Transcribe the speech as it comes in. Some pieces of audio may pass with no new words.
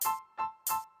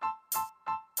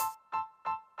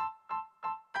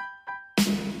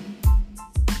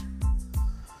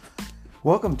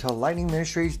Welcome to Lightning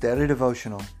Ministries Daily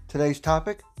Devotional. Today's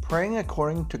topic, praying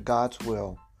according to God's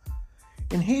will.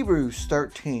 In Hebrews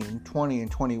 13, 20 and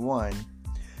 21,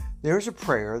 there is a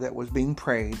prayer that was being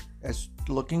prayed as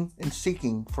looking and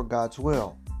seeking for God's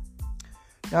will.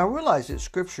 Now I realize that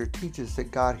Scripture teaches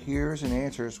that God hears and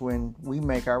answers when we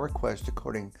make our request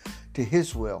according to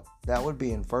His will. That would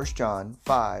be in 1 John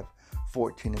 5,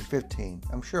 14 and 15.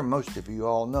 I'm sure most of you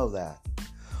all know that.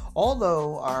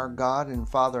 Although our God and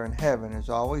Father in heaven is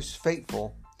always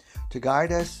faithful to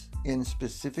guide us in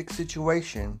specific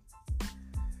situation,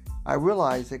 I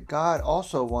realize that God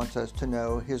also wants us to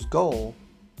know His goal.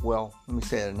 Well, let me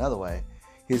say it another way.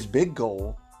 His big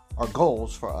goal or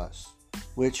goals for us,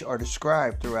 which are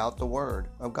described throughout the Word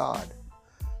of God.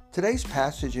 Today's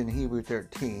passage in Hebrews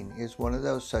 13 is one of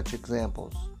those such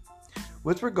examples.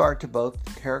 With regard to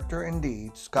both character and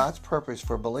deeds, God's purpose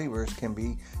for believers can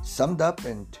be summed up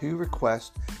in two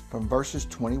requests from verses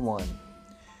 21.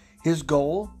 His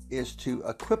goal is to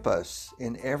equip us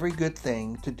in every good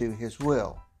thing to do His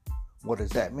will. What does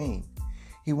that mean?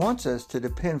 He wants us to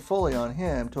depend fully on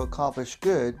Him to accomplish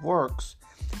good works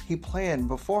He planned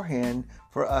beforehand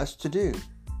for us to do.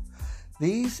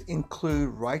 These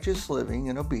include righteous living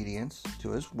and obedience to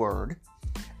His Word,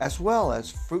 as well as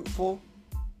fruitful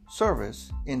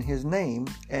service in His name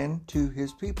and to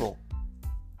His people.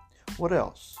 What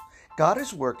else? God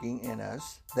is working in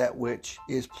us that which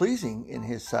is pleasing in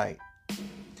His sight.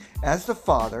 As the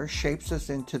Father shapes us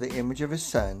into the image of His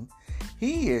Son,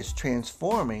 He is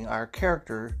transforming our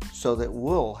character so that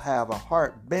we'll have a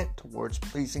heart bent towards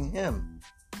pleasing Him.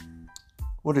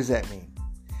 What does that mean?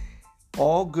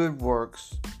 All good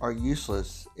works are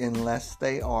useless unless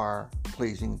they are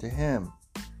pleasing to Him.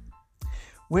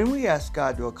 When we ask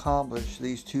God to accomplish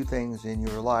these two things in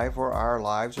your life or our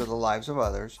lives or the lives of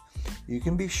others, you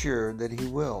can be sure that He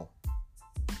will.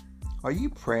 Are you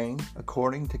praying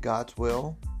according to God's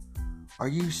will? Are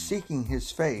you seeking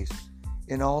His face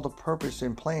in all the purpose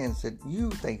and plans that you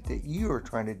think that you are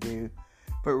trying to do,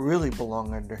 but really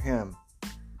belong under Him?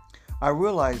 I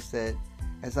realize that,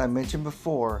 as I mentioned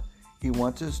before, He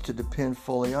wants us to depend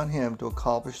fully on Him to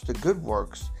accomplish the good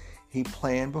works He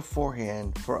planned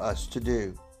beforehand for us to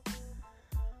do.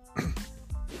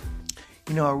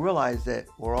 I realize that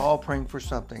we're all praying for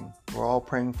something. We're all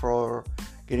praying for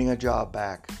getting a job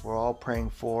back. We're all praying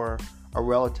for a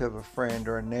relative, a friend,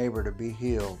 or a neighbor to be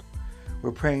healed.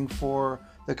 We're praying for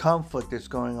the conflict that's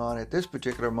going on at this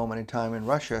particular moment in time in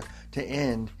Russia to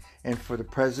end, and for the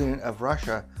president of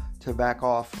Russia to back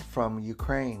off from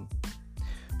Ukraine.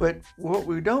 But what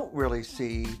we don't really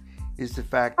see is the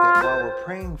fact that while we're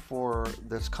praying for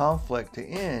this conflict to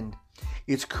end,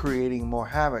 it's creating more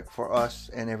havoc for us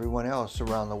and everyone else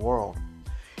around the world.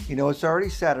 It's already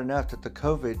sad enough that the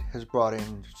COVID has brought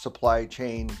in supply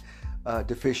chain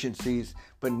deficiencies,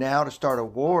 but now to start a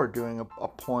war during a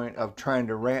point of trying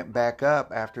to ramp back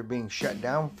up after being shut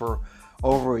down for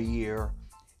over a year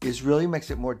really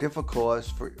makes it more difficult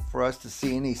for us to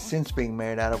see any sense being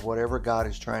made out of whatever God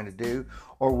is trying to do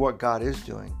or what God is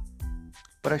doing.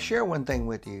 But I share one thing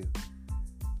with you.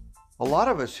 A lot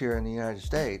of us here in the United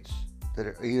States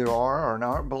that either are or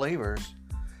aren't believers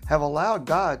have allowed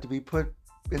God to be put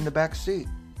in the back seat.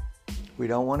 We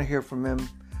don't want to hear from Him.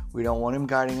 We don't want Him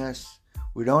guiding us.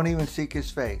 We don't even seek His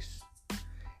face.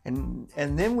 And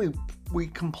then we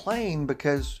complain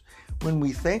because when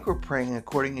we think we're praying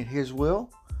according to His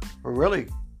will, we're really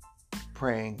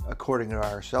praying according to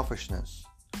our selfishness.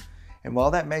 And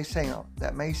while that may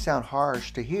sound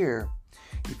harsh to hear,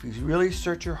 if you really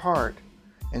search your heart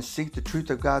and seek the truth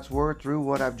of God's Word through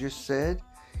what I've just said,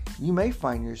 you may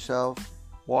find yourself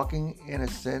walking in a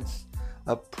sense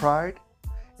of pride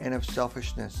and of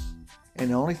selfishness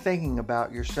and only thinking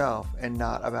about yourself and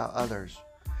not about others.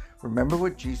 Remember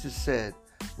what Jesus said,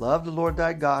 love the Lord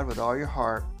thy God with all your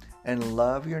heart and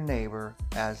love your neighbor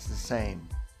as the same.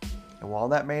 And while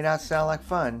that may not sound like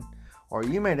fun, or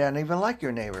you may not even like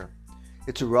your neighbor,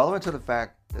 it's irrelevant to the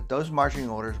fact that those marching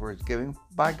orders were given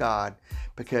by God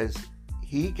because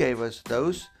He gave us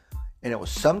those, and it was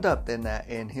summed up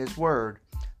in His Word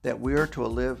that we are to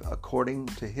live according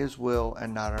to His will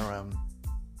and not our own.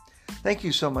 Thank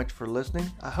you so much for listening.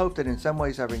 I hope that in some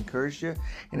ways I've encouraged you,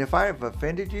 and if I have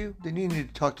offended you, then you need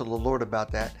to talk to the Lord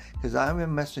about that, because I'm a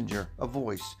messenger, a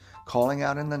voice calling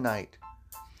out in the night.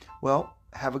 Well,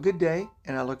 have a good day,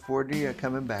 and I look forward to you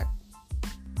coming back.